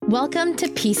Welcome to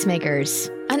Peacemakers,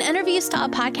 an interview-style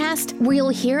podcast where you'll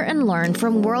hear and learn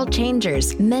from world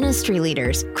changers, ministry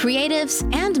leaders, creatives,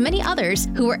 and many others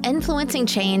who are influencing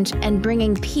change and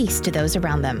bringing peace to those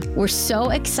around them. We're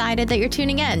so excited that you're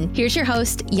tuning in. Here's your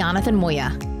host, Jonathan Moya.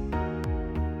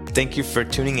 Thank you for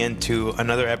tuning in to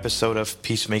another episode of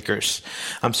Peacemakers.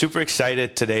 I'm super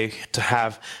excited today to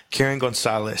have Karen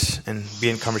Gonzalez and be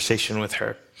in conversation with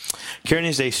her. Karen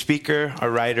is a speaker, a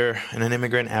writer, and an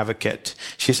immigrant advocate.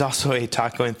 She's also a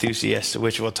taco enthusiast,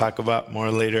 which we'll talk about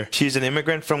more later. She's an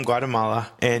immigrant from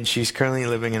Guatemala, and she's currently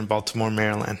living in Baltimore,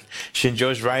 Maryland. She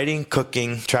enjoys writing,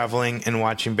 cooking, traveling, and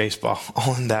watching baseball,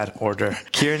 all in that order.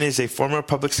 Karen is a former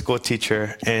public school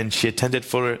teacher, and she attended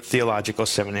Fuller Theological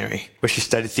Seminary, where she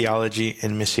studied theology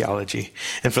and missiology.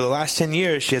 And for the last 10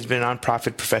 years, she has been a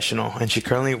nonprofit professional, and she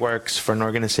currently works for an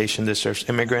organization that serves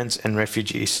immigrants and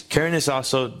refugees. Karen is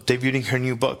also debuting her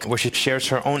new book, where she shares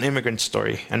her own immigrant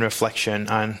story and reflection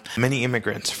on many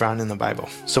immigrants found in the Bible.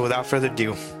 So without further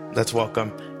ado, let's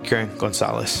welcome Karen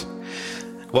Gonzalez.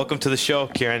 Welcome to the show,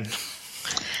 Karen.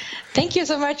 Thank you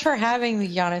so much for having me,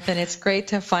 Jonathan. It's great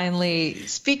to finally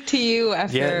speak to you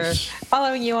after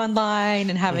following you online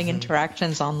and having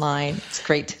interactions online. It's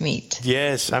great to meet.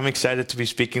 Yes, I'm excited to be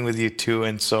speaking with you too.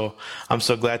 And so I'm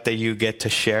so glad that you get to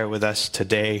share with us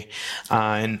today.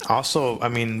 And also,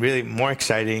 really more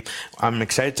exciting, I'm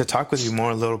excited to talk with you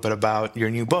more a little bit about your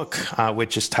new book,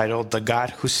 which is titled The God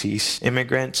Who Sees: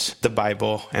 Immigrants, the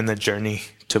Bible, and the Journey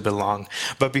to Belong.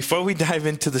 But before we dive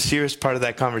into the serious part of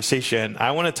that conversation,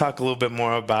 I want to talk a little bit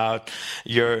more about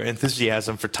your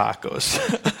enthusiasm for tacos.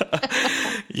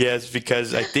 Yes,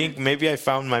 because I think maybe I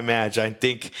found my match. I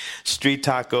think street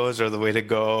tacos are the way to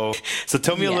go. So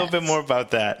tell me a little bit more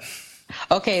about that.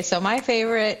 Okay, so my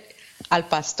favorite, al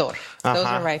pastor. Those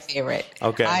are my favorite.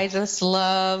 Okay. I just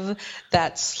love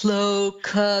that slow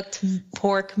cooked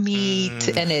pork meat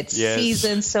and it's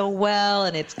seasoned so well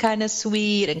and it's kind of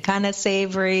sweet and kind of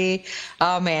savory.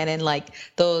 Oh man, and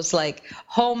those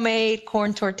homemade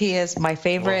corn tortillas. My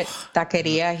favorite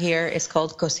taqueria here is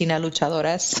called Cocina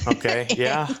Luchadoras. Okay,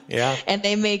 yeah. And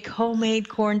they make homemade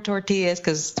corn tortillas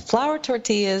because flour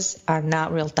tortillas are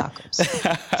not real tacos.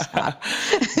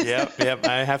 Yep,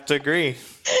 I have to agree.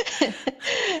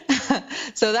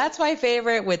 So that's my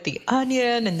favorite, with the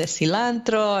onion and the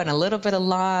cilantro and a little bit of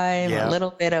lime, a little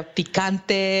bit of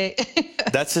picante.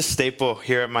 That's a staple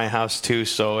here at my house too.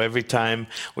 So every time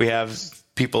we have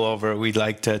people over, we'd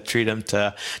like to treat them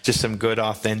to just some good,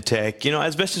 authentic,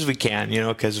 as best as we can,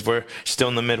 because we're still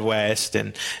in the Midwest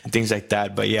and things like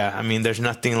that. But yeah, there's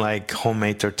nothing like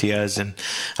homemade tortillas, and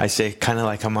I say kind of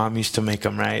like how mom used to make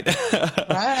them, right?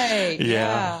 Right.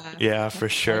 Yeah, for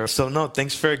sure. So no,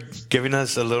 thanks for giving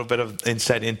us a little bit of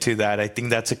insight into that. I think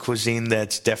that's a cuisine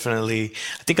that's definitely,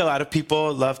 I think a lot of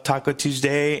people love Taco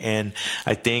Tuesday, and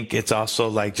I think it's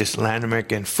also just Latin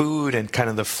American food, and kind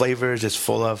of the flavors is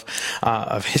full of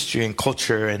history and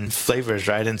culture and flavors,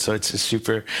 right? And so it's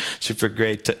super, super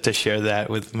great to share that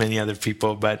with many other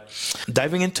people. But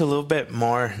diving into a little bit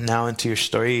more now into your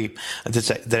story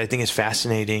that I think is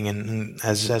fascinating, and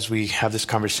as we have this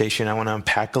conversation, I want to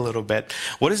unpack a little bit.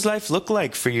 What does life look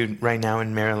like for you right now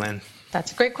in Maryland?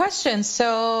 That's a great question.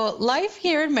 So life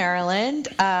here in Maryland.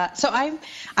 So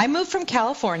I moved from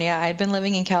California. I'd been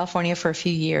living in California for a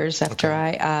few years after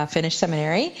I finished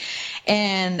seminary.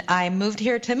 And I moved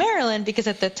here to Maryland because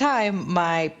at the time,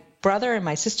 my brother and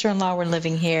my sister-in-law were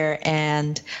living here.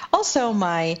 And also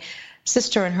my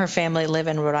sister and her family live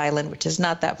in Rhode Island, which is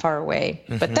not that far away.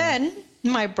 But then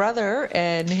my brother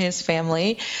and his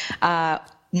family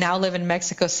now live in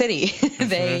Mexico City.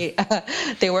 They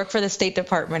work for the State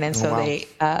Department, and so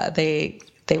they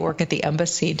work at the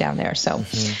embassy down there.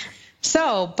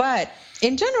 But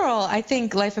in general, I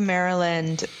think life in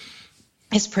Maryland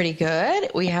is pretty good.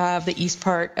 We have the east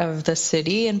part of the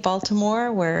city in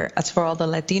Baltimore, that's where all the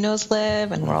Latinos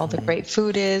live and where all the great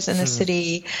food is in the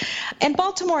city. And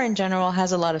Baltimore in general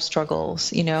has a lot of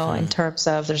struggles, in terms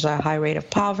of there's a high rate of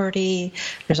poverty,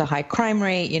 there's a high crime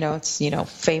rate, it's,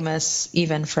 famous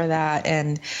even for that.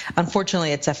 And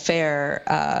unfortunately, it's a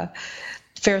fair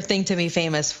thing to be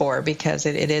famous for, because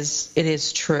it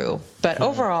is true. But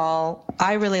overall,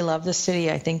 I really love the city.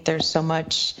 I think there's so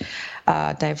much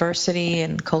diversity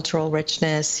and cultural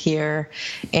richness here.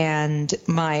 And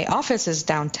my office is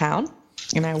downtown,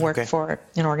 and I work for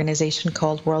an organization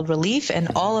called World Relief, and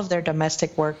all of their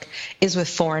domestic work is with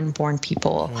foreign-born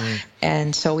people.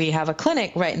 And so we have a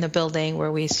clinic right in the building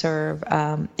where we serve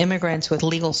immigrants with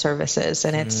legal services,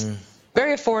 and it's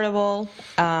very affordable,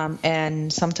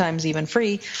 and sometimes even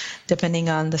free, depending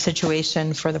on the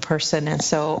situation for the person. And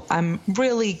so I'm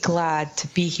really glad to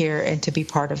be here and to be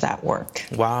part of that work.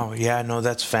 Wow. Yeah, no,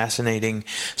 that's fascinating.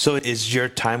 So is your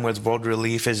time with World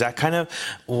Relief, is that kind of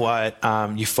what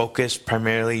you focus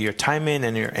primarily your time in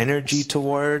and your energy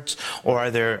towards, or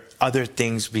are there other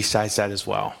things besides that as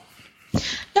well?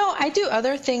 No, I do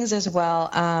other things as well.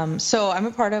 So I'm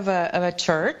a part of a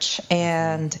church,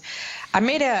 and I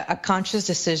made a conscious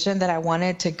decision that I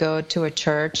wanted to go to a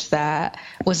church that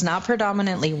was not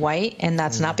predominantly white. And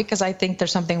that's not because I think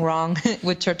there's something wrong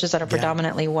with churches that are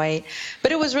predominantly white,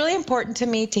 but it was really important to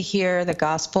me to hear the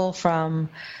gospel from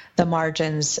the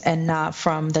margins and not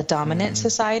from the dominant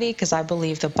society, because I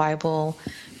believe the Bible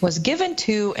was given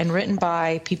to and written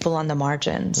by people on the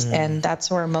margins. And that's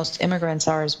where most immigrants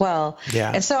are as well.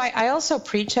 Yeah. And so I also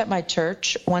preach at my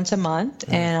church once a month,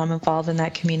 and I'm involved in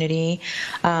that community.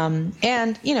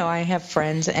 And, you know, I have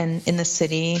friends in the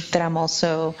city that I'm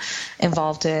also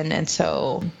involved in. And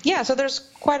so, yeah, so there's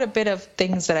quite a bit of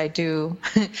things that I do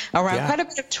around, quite a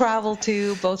bit of travel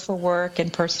too, both for work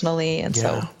and personally. And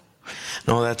so.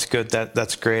 No, that's good.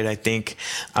 That's great. I think,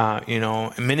 you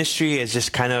know, ministry is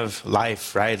just kind of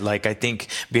life, right? Like, I think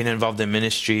being involved in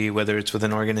ministry, whether it's with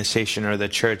an organization or the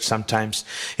church, sometimes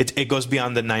it goes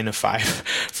beyond the 9 to 5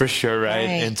 for sure, right?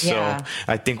 And so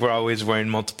I think we're always wearing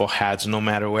multiple hats no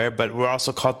matter where, but we're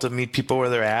also called to meet people where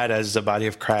they're at as the body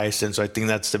of Christ. And so I think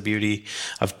that's the beauty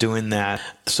of doing that.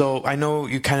 So I know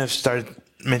you kind of started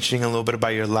mentioning a little bit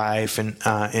about your life and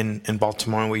in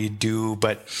Baltimore and what you do,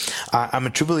 but I'm a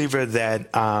true believer that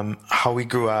how we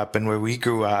grew up and where we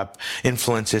grew up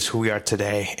influences who we are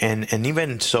today, and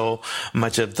even so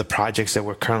much of the projects that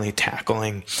we're currently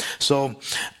tackling. So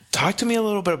talk to me a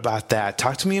little bit about that.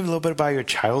 Talk to me a little bit about your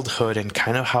childhood and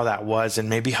kind of how that was, and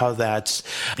maybe how that's,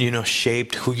 you know,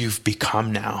 shaped who you've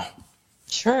become now.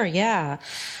 Sure, yeah.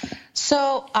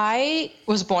 So I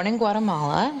was born in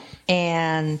Guatemala,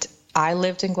 and I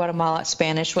lived in Guatemala.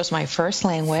 Spanish was my first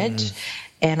language,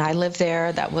 and I lived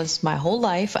there. That was my whole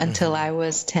life until I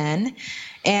was 10.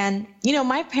 And, you know,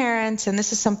 my parents, and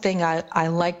this is something I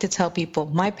like to tell people,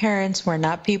 my parents were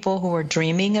not people who were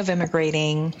dreaming of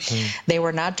immigrating. They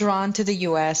were not drawn to the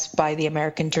U.S. by the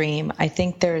American dream. I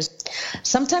think there's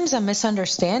sometimes a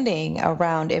misunderstanding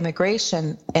around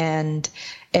immigration and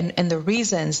the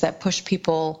reasons that push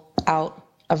people out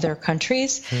of their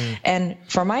countries. And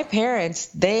for my parents,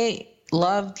 they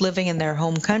loved living in their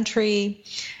home country.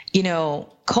 You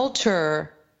know,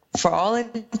 culture, for all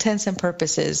intents and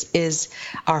purposes, is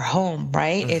our home,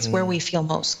 right? It's where we feel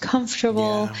most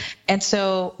comfortable. And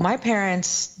so my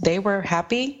parents, they were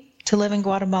happy to live in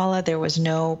Guatemala. There was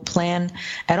no plan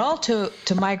at all to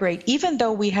migrate, even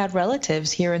though we had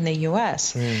relatives here in the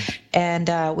U.S.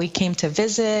 And we came to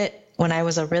visit. When I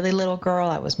was a really little girl,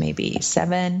 I was maybe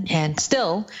 7, and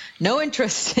still no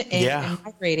interest in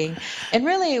migrating. And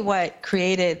really what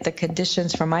created the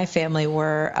conditions for my family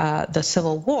were the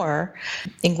Civil War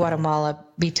in Guatemala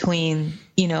between,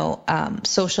 you know,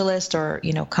 socialist or,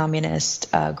 you know,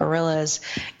 communist guerrillas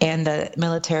and the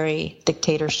military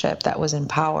dictatorship that was in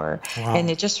power. And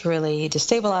it just really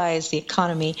destabilized the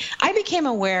economy. I became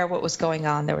aware of what was going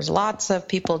on. There was lots of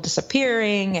people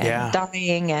disappearing and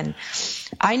dying, and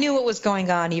I knew what was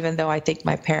going on, even though I think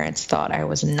my parents thought I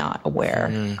was not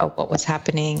aware of what was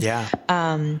happening.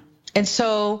 And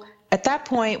so at that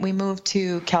point, we moved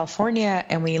to California,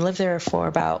 and we lived there for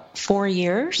about 4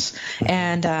 years.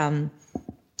 And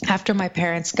after my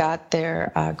parents got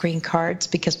their green cards,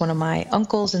 because one of my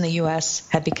uncles in the U.S.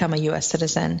 had become a U.S.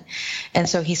 citizen, and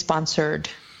so he sponsored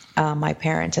my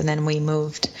parents. And then we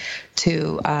moved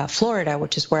to Florida,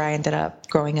 which is where I ended up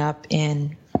growing up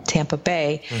in Tampa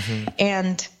Bay.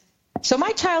 And so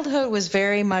my childhood was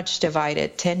very much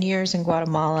divided, 10 years in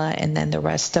Guatemala, and then the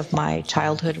rest of my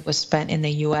childhood was spent in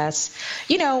the U.S.,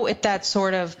 you know, with that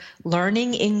sort of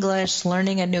learning English,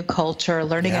 learning a new culture,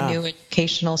 learning a new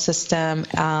educational system.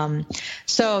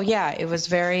 So, yeah, it was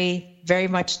very, very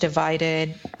much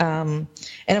divided. And,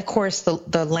 of course,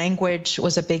 the language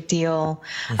was a big deal,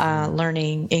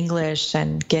 learning English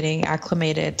and getting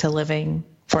acclimated to living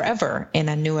forever in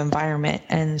a new environment.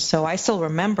 And so I still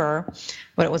remember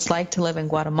what it was like to live in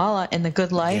Guatemala and the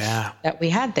good life that we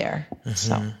had there.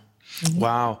 So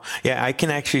Wow. Yeah, I can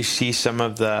actually see some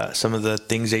of the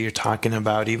things that you're talking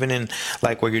about, even in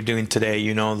like what you're doing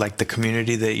today, like the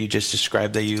community that you just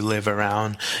described that you live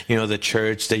around, the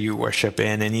church that you worship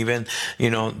in, and even,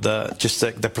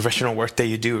 the professional work that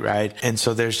you do, right? And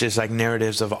so there's just like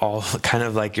narratives of all kind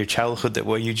of like your childhood, that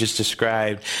what you just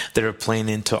described, that are playing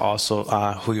into also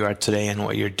who you are today and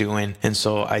what you're doing. And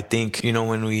so I think,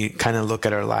 when we kind of look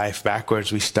at our life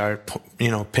backwards, we start,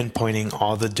 pinpointing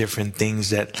all the different things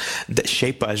that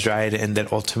shape us, right, and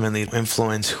that ultimately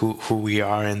influence who we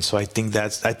are. And so I think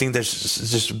there's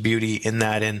just beauty in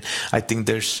that, and I think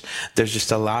there's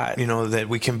just a lot that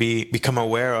we can become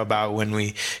aware about when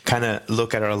we kind of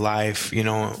look at our life,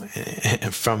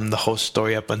 from the whole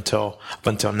story up until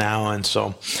now. And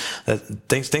so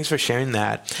thanks for sharing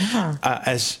that.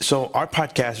 So our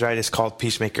podcast, right, is called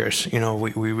Peacemakers.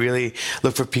 We really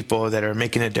look for people that are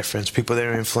making a difference, people that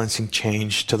are influencing change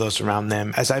to those around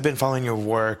them. As I've been following your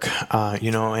work,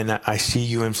 and I see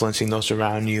you influencing those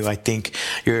around you, I think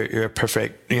you're a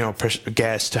perfect,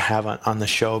 guest to have on the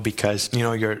show, because,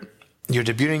 you're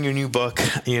debuting your new book,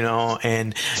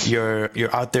 and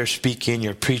you're out there speaking,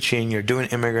 you're preaching, you're doing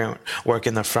immigrant work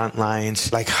in the front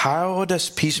lines. Like, how does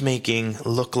peacemaking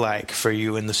look like for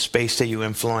you in the space that you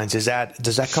influence? Does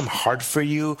that come hard for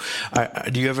you?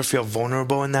 Do you ever feel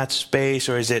vulnerable in that space,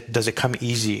 or does it come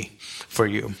easy for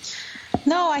you?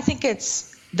 No, I think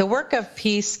the work of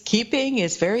peacekeeping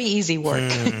is very easy work.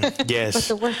 Yes. But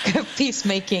the work of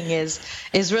peacemaking is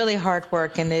really hard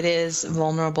work, and it is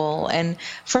vulnerable. And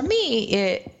for me,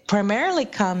 it primarily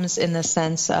comes in the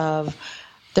sense of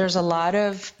there's a lot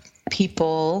of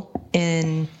people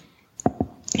in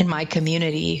my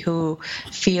community who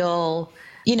feel,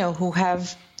 who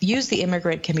have used the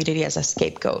immigrant community as a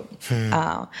scapegoat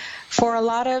for a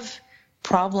lot of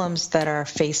problems that are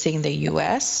facing the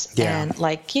U.S. and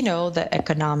the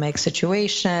economic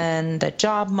situation, the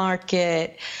job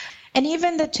market, and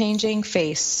even the changing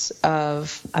face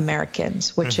of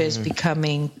Americans, which is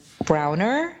becoming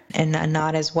browner and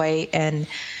not as white. And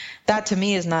that to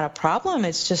me is not a problem.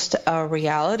 It's just a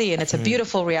reality, and it's a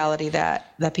beautiful reality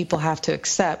that people have to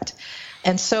accept.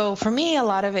 And so for me, a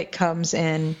lot of it comes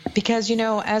in because,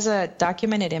 as a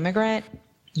documented immigrant,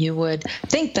 you would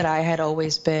think that I had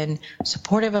always been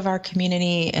supportive of our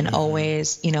community and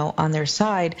always, on their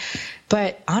side.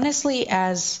 But honestly,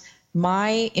 as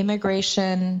my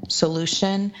immigration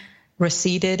solution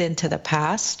receded into the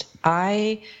past,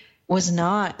 I was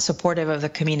not supportive of the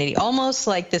community. Almost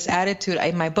like this attitude,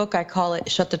 in my book, I call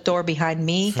it shut the door behind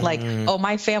me. Like,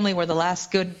 my family were the last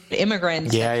good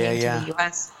immigrants that came to the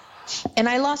U.S. And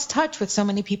I lost touch with so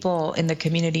many people in the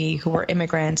community who were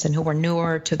immigrants and who were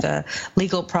newer to the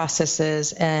legal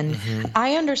processes. And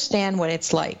I understand what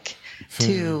it's like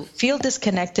to feel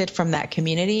disconnected from that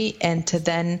community and to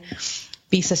then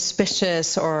be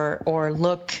suspicious or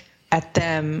look at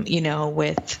them,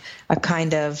 with a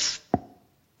kind of,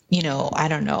 I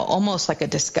don't know, almost like a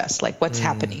disgust, like what's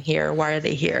happening here? Why are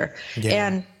they here? Yeah.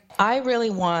 And I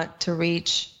really want to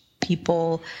reach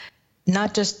people,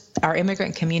 not just our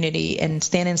immigrant community, and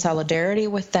stand in solidarity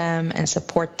with them and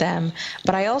support them.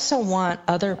 But I also want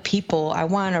other people, I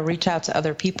want to reach out to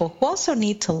other people who also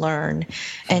need to learn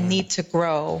and need to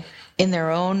grow in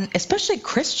their own, especially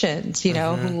Christians,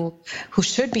 who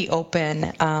should be open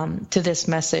to this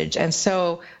message. And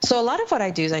so a lot of what I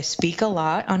do is I speak a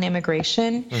lot on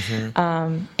immigration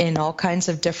in all kinds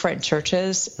of different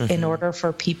churches in order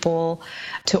for people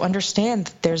to understand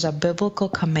that there's a biblical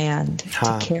command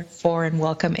to care for and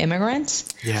welcome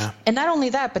immigrants. Yeah. And not only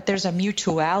that, but there's a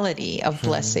mutuality of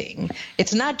blessing.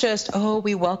 It's not just,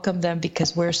 we welcome them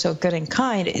because we're so good and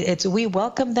kind. It's we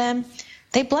welcome them.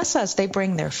 They bless us. They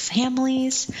bring their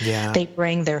families. Yeah. They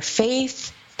bring their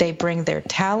faith. They bring their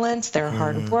talents, their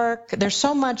hard work. There's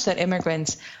so much that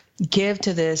immigrants give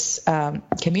to this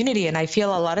community. And I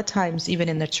feel a lot of times, even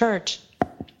in the church,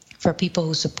 for people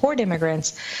who support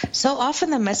immigrants, so often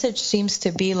the message seems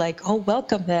to be like,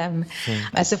 welcome them,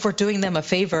 as if we're doing them a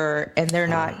favor and they're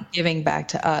not giving back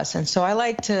to us. And so I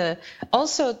like to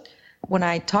also, when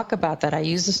I talk about that, I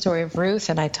use the story of Ruth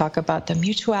and I talk about the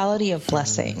mutuality of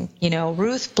blessing.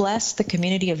 Ruth blessed the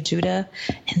community of Judah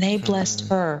and they blessed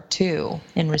her too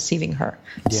in receiving her.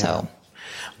 Yeah. So.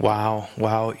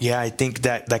 Wow. Yeah, I think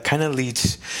that kind of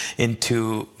leads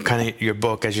into kind of your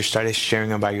book as you started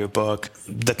sharing about your book,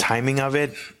 the timing of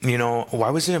it.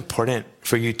 Why was it important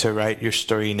for you to write your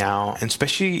story now, and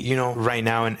especially, right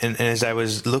now. And as I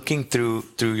was looking through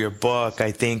your book,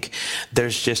 I think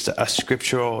there's just a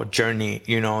scriptural journey,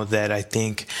 that I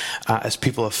think as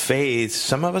people of faith,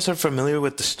 some of us are familiar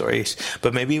with the stories,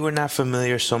 but maybe we're not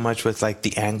familiar so much with like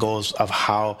the angles of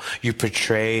how you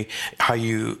portray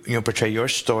your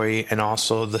story, and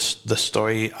also the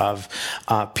story of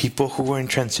people who were in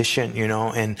transition,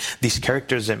 and these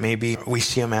characters that maybe we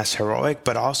see them as heroic,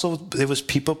 but also there was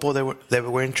people that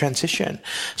were in transition.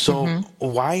 So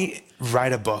why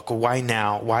write a book? Why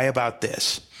now? Why about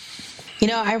this?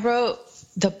 I wrote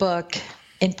the book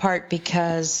in part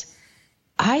because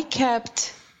I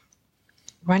kept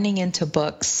running into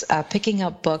books, picking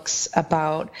up books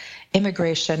about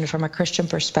immigration from a Christian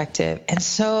perspective, and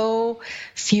so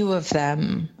few of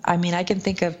them. I mean, I can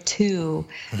think of two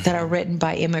that are written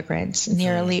by immigrants.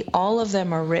 Nearly all of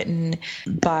them are written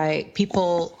by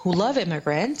people who love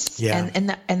immigrants,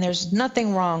 and there's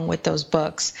nothing wrong with those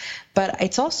books. But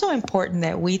it's also important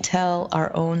that we tell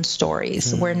our own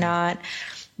stories.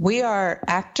 We are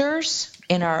actors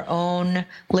in our own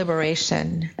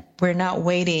liberation. We're not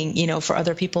waiting, for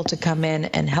other people to come in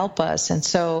and help us. And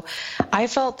so I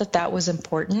felt that was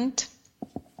important.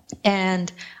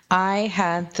 And I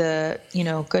had the,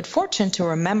 good fortune to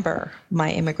remember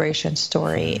my immigration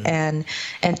story and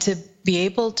to be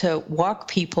able to walk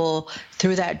people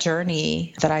through that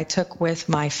journey that I took with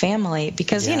my family,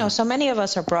 because, so many of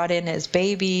us are brought in as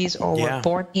babies or were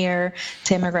born here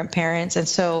to immigrant parents. And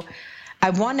so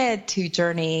I wanted to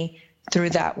journey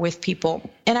through that with people.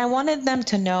 And I wanted them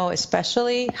to know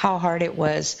especially how hard it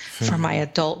was for my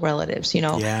adult relatives.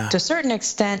 To a certain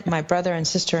extent, my brother and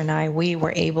sister and I, we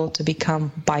were able to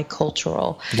become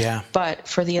bicultural. Yeah. But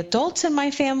for the adults in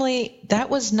my family, that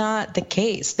was not the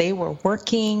case. They were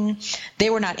working. They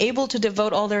were not able to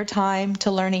devote all their time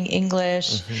to learning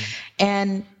English.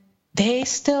 And they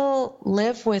still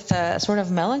live with a sort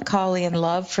of melancholy and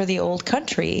love for the old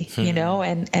country,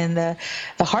 and the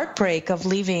heartbreak of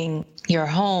leaving your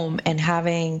home and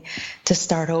having to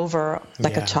start over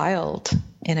like a child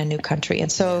in a new country.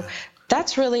 And so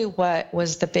that's really what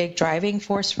was the big driving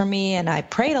force for me. And I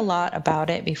prayed a lot about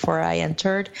it before I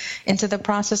entered into the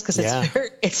process, because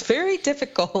it's very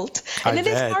difficult, and it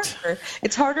is harder.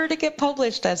 It's harder to get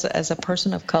published as a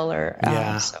person of color.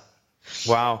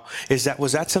 Wow.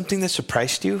 Was that something that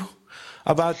surprised you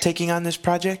about taking on this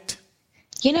project?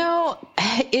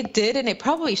 It did, and it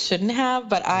probably shouldn't have,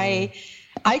 but I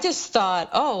just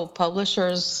thought,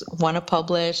 publishers want to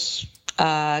publish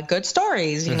good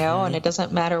stories, and it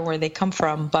doesn't matter where they come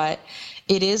from. But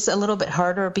it is a little bit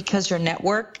harder because your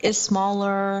network is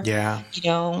smaller. Yeah.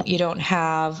 You don't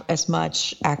have as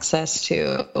much access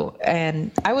to.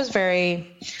 And I was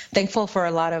very thankful for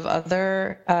a lot of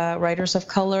other writers of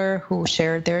color who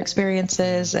shared their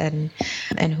experiences and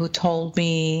who told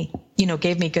me,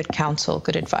 gave me good counsel,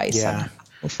 good advice on how to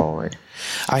move forward.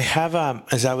 I have,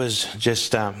 as I was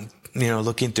just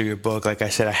looking through your book, like I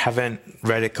said, I haven't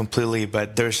read it completely,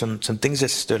 but there's some things that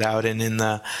stood out. And in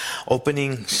the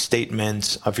opening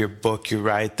statements of your book, you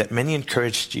write that many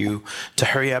encouraged you to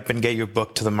hurry up and get your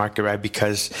book to the market, right?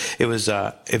 Because it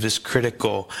was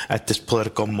critical at this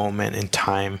political moment in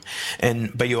time.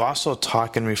 But you also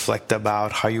talk and reflect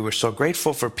about how you were so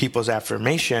grateful for people's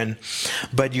affirmation,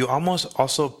 but you almost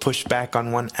also push back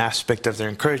on one aspect of their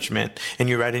encouragement. And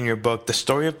you write in your book, the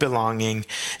story of belonging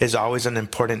is always an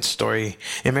important story.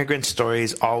 Immigrant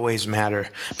stories always matter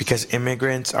because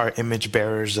immigrants are image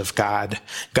bearers of God.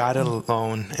 God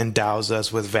alone endows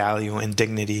us with value and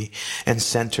dignity and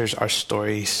centers our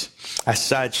stories. As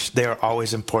such, they are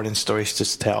always important stories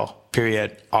to tell.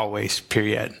 Period. Always.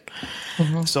 Period.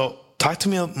 So talk to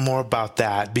me more about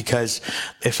that, because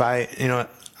if I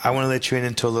want to let you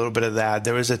into a little bit of that.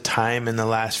 There was a time in the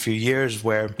last few years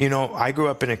where, I grew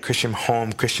up in a Christian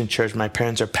home, Christian church. My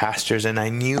parents are pastors, and I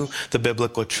knew the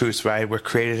biblical truths, right? We're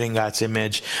created in God's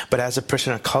image. But as a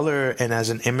person of color and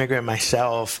as an immigrant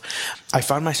myself, I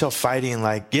found myself fighting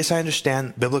yes, I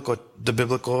understand the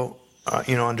biblical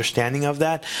understanding of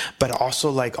that, but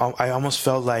also I almost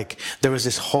felt like there was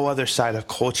this whole other side of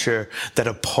culture that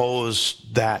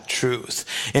opposed that truth.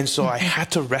 And so I had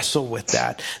to wrestle with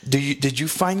that. Did you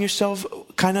find yourself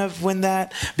kind of when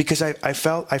that, because I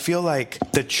feel like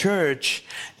the church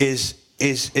is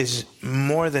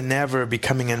more than ever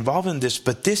becoming involved in this,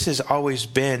 but this has always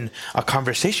been a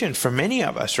conversation for many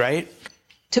of us, right?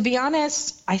 To be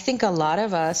honest, I think a lot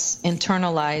of us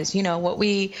internalize, what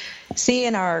we see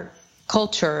in our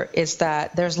culture is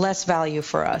that there's less value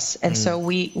for us. And so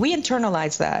we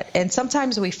internalize that. And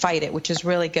sometimes we fight it, which is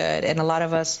really good. And a lot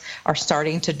of us are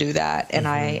starting to do that. And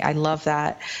I love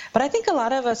that. But I think a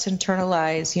lot of us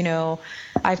internalize, you know,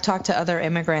 I've talked to other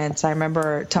immigrants. I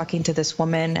remember talking to this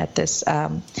woman at this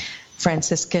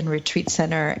Franciscan retreat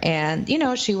center. And, you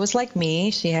know, she was like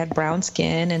me. She had brown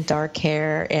skin and dark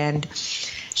hair. And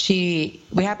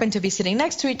we happened to be sitting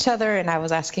next to each other, and I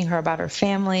was asking her about her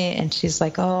family, and she's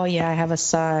like, "Oh yeah, I have a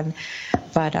son,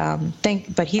 but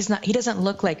he doesn't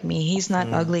look like me. He's not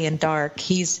ugly and dark.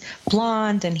 He's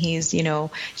blonde, and he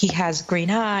has green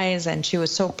eyes." And she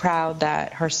was so proud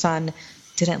that her son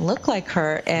didn't look like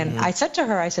her. And I said to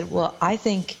her, I said, "Well, I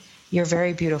think you're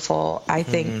very beautiful. I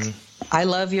think I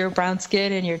love your brown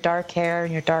skin and your dark hair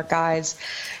and your dark eyes."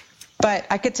 But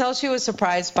I could tell she was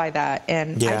surprised by that,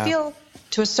 and I feel,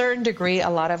 to a certain degree, a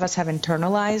lot of us have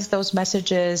internalized those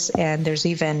messages, and there's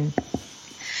even,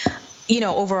 you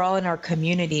know, overall in our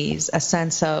communities, a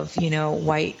sense of, you know,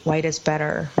 white is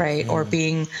better, right? Or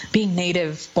being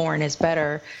native born is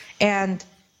better. And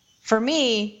for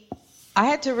me, I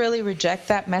had to really reject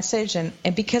that message, and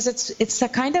because it's a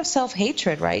kind of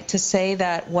self-hatred, right? To say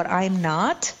that what I'm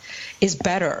not is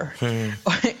better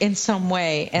in some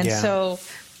way. And so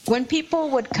when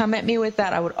people would come at me with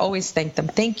that, I would always thank them.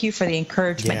 Thank you for the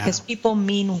encouragement, because people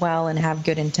mean well and have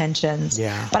good intentions.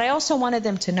 But I also wanted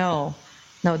them to know,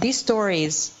 no, these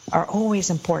stories are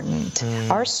always important.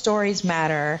 Our stories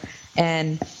matter,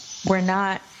 and we're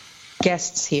not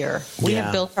guests here. We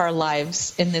have built our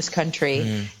lives in this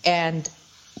country, and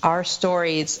our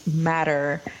stories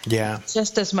matter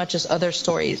just as much as other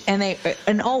stories.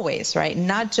 And always, right?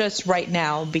 Not just right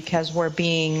now because we're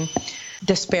being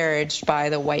disparaged by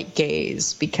the white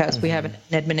gaze, because we have an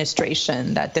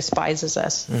administration that despises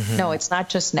us. No, it's not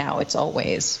just now, it's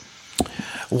always.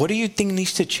 What do you think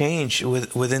needs to change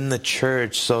within the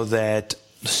church so that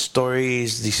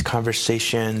stories, these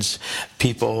conversations,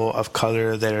 people of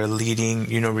color that are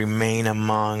leading, you know, remain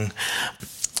among,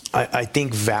 I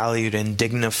think, valued and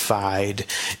dignified,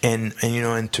 and you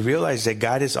know, and to realize that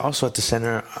God is also at the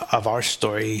center of our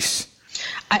stories?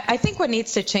 I think what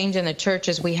needs to change in the church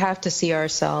is we have to see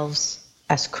ourselves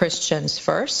as Christians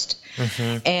first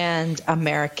and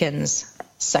Americans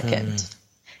second.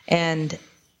 And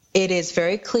it is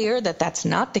very clear that that's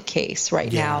not the case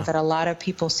right now, that a lot of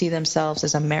people see themselves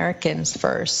as Americans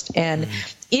first. And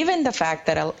even the fact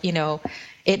that, you know,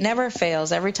 it never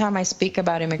fails. Every time I speak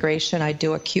about immigration, I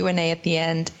do a Q&A at the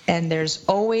end, and there's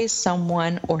always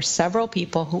someone or several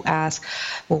people who ask,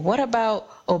 well, what about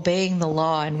obeying the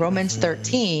law in Romans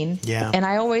 13? And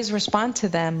I always respond to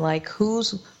them like,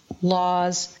 whose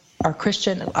laws are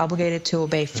Christians obligated to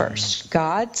obey first,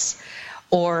 God's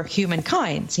or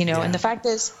humankind's? You know, and the fact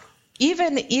is,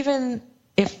 even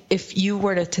if you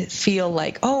were to feel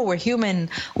like, oh, we're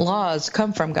human laws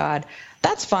come from God,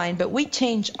 that's fine, but we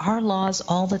change our laws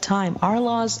all the time. Our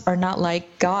laws are not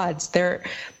like God's. They're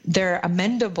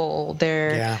amendable.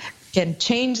 Can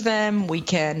change them. We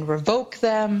can revoke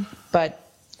them. But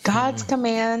God's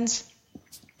commands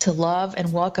to love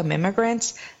and welcome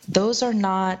immigrants, those are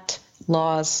not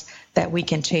laws that we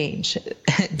can change.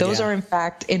 Those are, in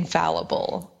fact,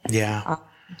 infallible.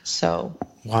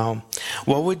 Wow.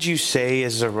 What would you say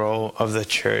is the role of the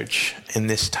church in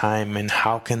this time, and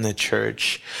how can the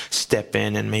church step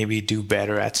in and maybe do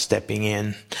better at stepping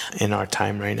in our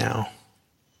time right now?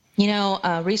 You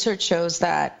know, research shows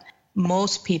that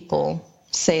most people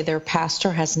say their pastor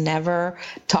has never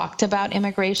talked about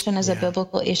immigration as a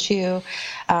biblical issue.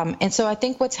 And so I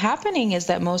think what's happening is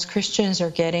that most Christians are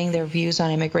getting their views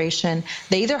on immigration.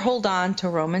 They either hold on to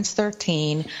Romans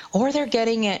 13, or they're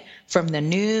getting it from the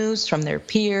news, from their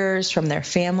peers, from their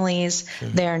families.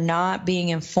 They're not being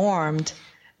informed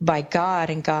by God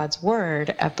and God's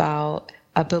word about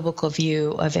a biblical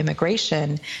view of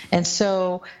immigration. And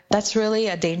so that's really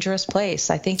a dangerous place.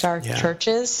 I think our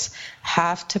churches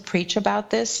have to preach about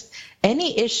this.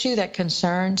 Any issue that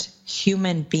concerns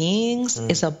human beings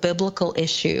is a biblical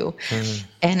issue,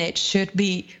 and it should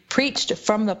be preached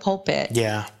from the pulpit.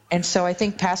 And so I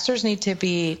think pastors need to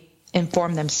be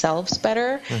informed themselves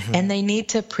better, and they need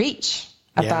to preach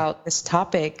about this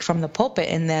topic from the pulpit.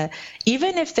 And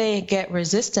even if they get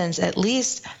resistance, at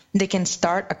least they can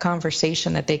start a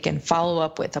conversation that they can follow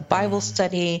up with, a Bible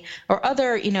study or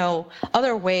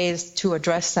other ways to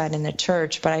address that in the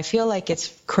church. But I feel like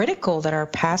it's critical that our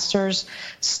pastors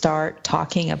start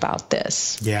talking about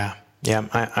this. Yeah,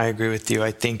 I agree with you. I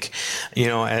think,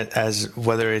 as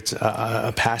whether it's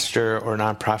a pastor or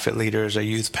nonprofit leaders, a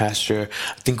youth pastor,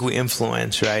 I think we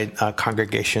influence, right?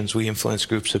 Congregations, we influence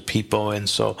groups of people. And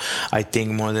so I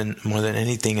think more than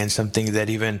anything, and something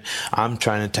that even I'm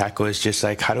trying to tackle is just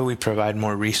like, how do we provide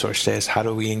more resources? How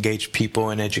do we engage people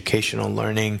in educational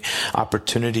learning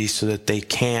opportunities so that they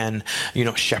can,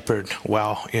 shepherd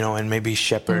well, and maybe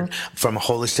shepherd from a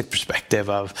holistic perspective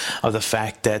of the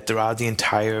fact that throughout the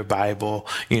entire Bible,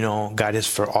 God is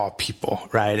for all people,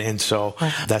 right? And so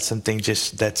that's something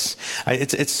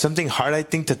it's something hard, I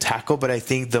think, to tackle, but I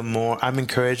think the more I'm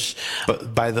encouraged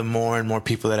by the more and more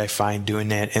people that I find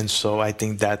doing it. And so I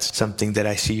think that's something that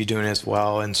I see you doing as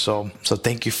well. And so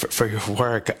thank you for your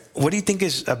work. What do you think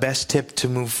is a best tip to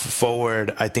move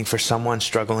forward, I think, for someone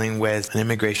struggling with an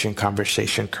immigration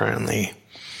conversation currently?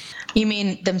 You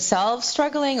mean themselves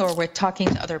struggling, or we're talking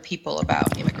to other people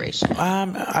about immigration?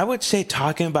 I would say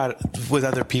talking about it with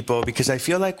other people, because I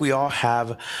feel like we all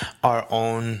have our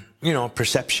own,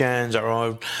 perceptions, our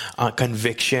own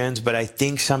convictions. But I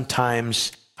think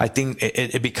sometimes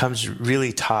it becomes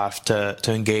really tough to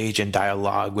engage in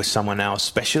dialogue with someone else,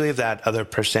 especially if that other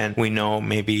person we know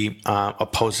maybe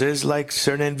opposes like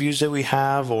certain views that we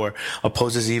have, or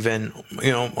opposes even,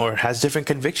 or has different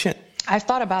conviction. I've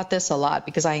thought about this a lot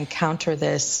because I encounter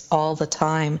this all the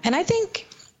time. And I think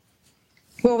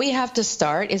where we have to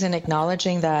start is in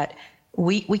acknowledging that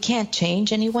we can't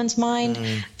change anyone's mind,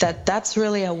 that's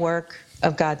really a work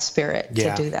of God's Spirit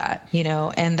to do that,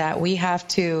 and that we have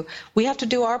to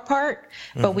do our part,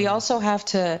 but we also have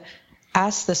to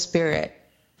ask the Spirit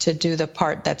to do the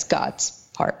part that's God's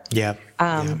part.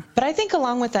 But I think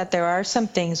along with that, there are some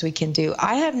things we can do.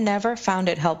 I have never found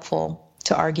it helpful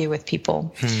to argue with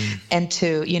people and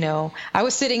to, I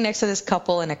was sitting next to this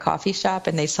couple in a coffee shop,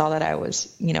 and they saw that I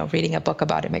was, reading a book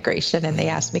about immigration, and they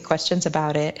asked me questions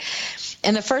about it.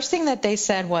 And the first thing that they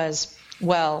said was,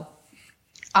 well,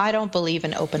 I don't believe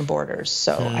in open borders,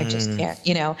 so I just can't,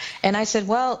 And I said,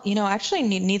 well, actually,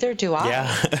 neither do I.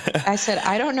 I said,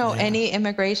 I don't know any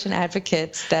immigration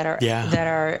advocates that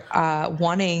are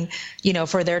wanting,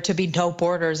 for there to be no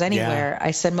borders anywhere.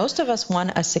 I said, most of us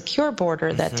want a secure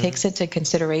border that takes into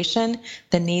consideration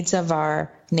the needs of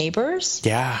our neighbors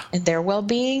and their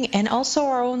well-being, and also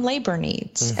our own labor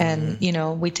needs. And,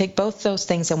 we take both those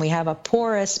things, and we have a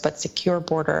porous but secure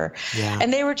border.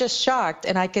 And they were just shocked.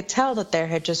 And I could tell that there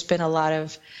had just been a lot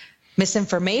of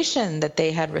misinformation that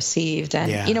they had received.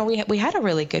 And, we had a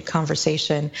really good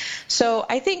conversation. So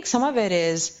I think some of it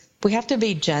is we have to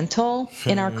be gentle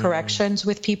in our corrections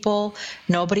with people.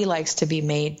 Nobody likes to be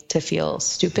made to feel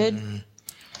stupid.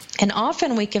 And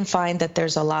often we can find that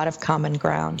there's a lot of common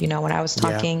ground. When I was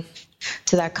talking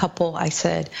to that couple, I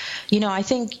said, I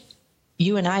think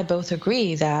you and I both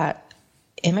agree that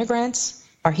immigrants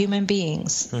are human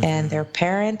beings, and they're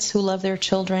parents who love their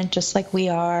children just like we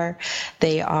are.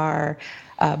 They are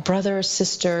brothers,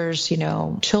 sisters,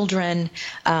 children.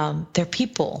 They're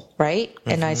people, right?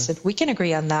 And I said, we can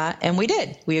agree on that. And we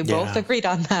did. We both agreed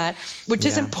on that, which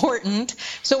is important.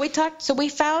 So we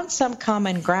found some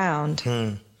common ground.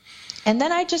 And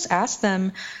then I just asked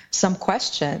them some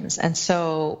questions. And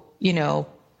so,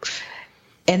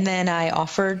 and then I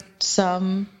offered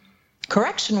some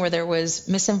correction where there was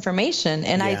misinformation.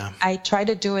 And I tried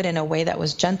to do it in a way that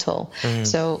was gentle.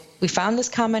 So we found this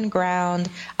common ground.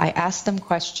 I asked them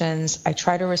questions. I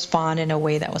tried to respond in a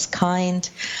way that was kind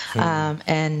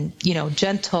and,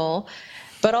 gentle,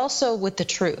 but also with the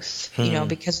truth,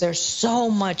 because there's so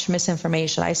much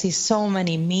misinformation. I see so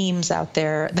many memes out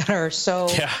there that are so,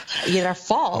 they're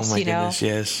false, Oh my goodness,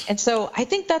 yes. And so I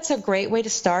think that's a great way to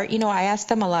start. I asked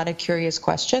them a lot of curious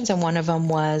questions, and one of them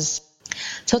was,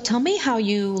 so tell me how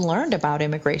you learned about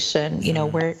immigration.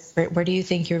 Where do you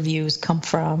think your views come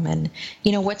from? And,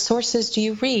 what sources do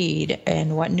you read?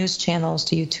 And what news channels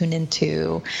do you tune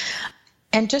into?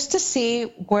 And just to see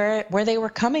where they were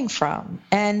coming from.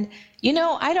 And,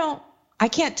 I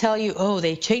can't tell you,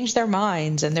 they changed their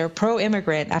minds and they're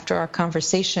pro-immigrant after our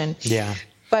conversation.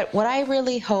 But what I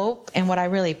really hope and what I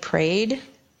really prayed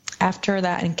after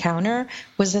that encounter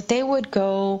was that they would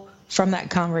go from that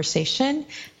conversation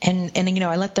and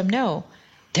I let them know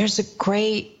there's a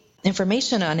great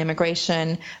information on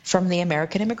immigration from the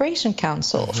American Immigration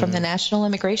Council, from the National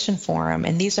Immigration Forum.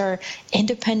 And these are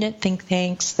independent think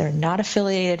tanks. They're not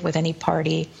affiliated with any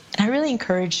party. And I really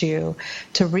encourage you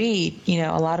to read,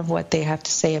 a lot of what they have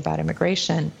to say about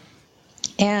immigration.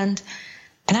 And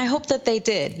I hope that they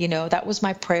did, that was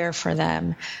my prayer for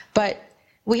them. But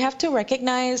we have to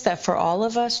recognize that for all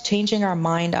of us, changing our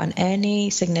mind on any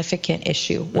significant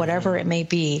issue, whatever it may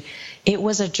be, it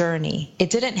was a journey. It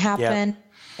didn't happen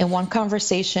in one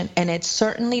conversation, and it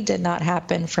certainly did not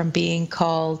happen from being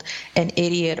called an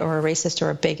idiot or a racist or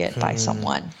a bigot by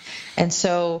someone. And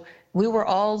so we were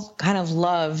all kind of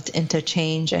loved into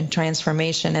change and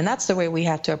transformation, and that's the way we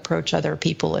have to approach other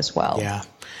people as well. Yeah.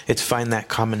 It's find that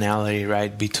commonality,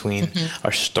 right, between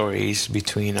our stories,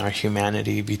 between our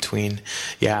humanity,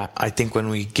 I think when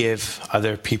we give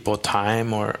other people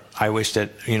time, or I wish that,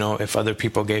 if other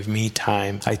people gave me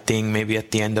time, I think maybe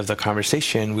at the end of the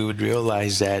conversation, we would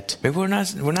realize that maybe we're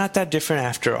not that different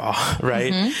after all,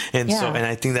 right? And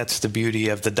I think that's the beauty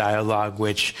of the dialogue,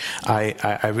 which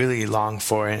I really long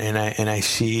for, and I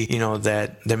see,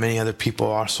 that many other people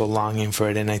are also longing for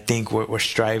it, and I think we're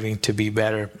striving to be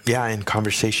better, in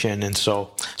conversation. And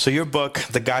so your book,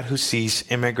 The God Who Sees,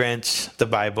 Immigrants, the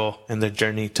Bible, and the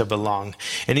Journey to Belong.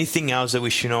 Anything else that we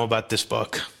should know about this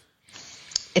book?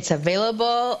 It's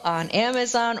available on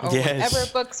Amazon or wherever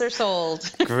books are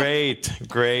sold. Great.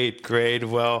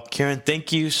 Well, Karen,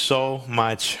 thank you so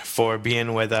much for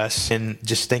being with us, and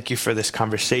just thank you for this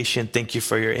conversation. Thank you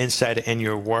for your insight and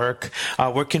your work.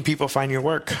 Where can people find your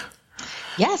work?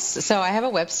 Yes. So I have a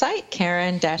website,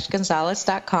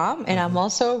 Karen-Gonzalez.com, and I'm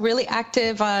also really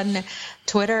active on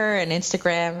Twitter and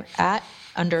Instagram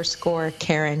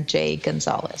 @_Karen J.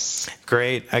 Gonzalez.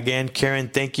 Great. Again, Karen,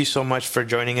 thank you so much for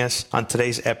joining us on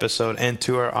today's episode, and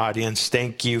to our audience,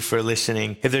 thank you for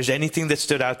listening. If there's anything that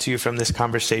stood out to you from this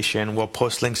conversation, we'll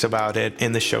post links about it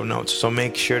in the show notes, so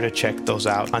make sure to check those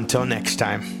out. Until next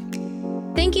time.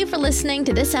 Thank you for listening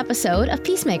to this episode of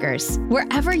Peacemakers.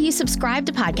 Wherever you subscribe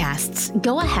to podcasts,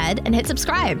 go ahead and hit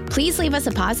subscribe. Please leave us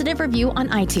a positive review on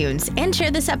iTunes and share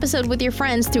this episode with your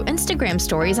friends through Instagram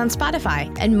stories on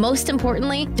Spotify. And most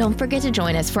importantly, don't forget to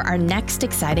join us for our next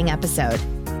exciting episode.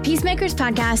 Peacemakers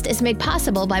Podcast is made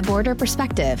possible by Border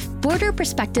Perspective. Border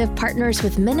Perspective partners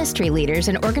with ministry leaders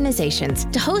and organizations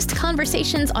to host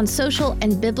conversations on social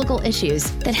and biblical issues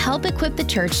that help equip the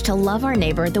church to love our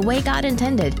neighbor the way God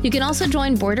intended. You can also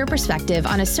join Border Perspective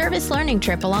on a service learning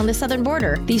trip along the southern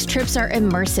border. These trips are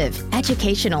immersive,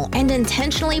 educational, and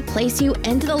intentionally place you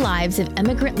into the lives of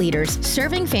immigrant leaders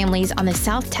serving families on the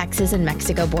South Texas and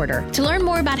Mexico border. To learn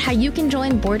more about how you can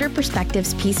join Border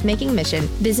Perspective's peacemaking mission,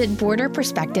 visit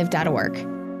borderperspective.org.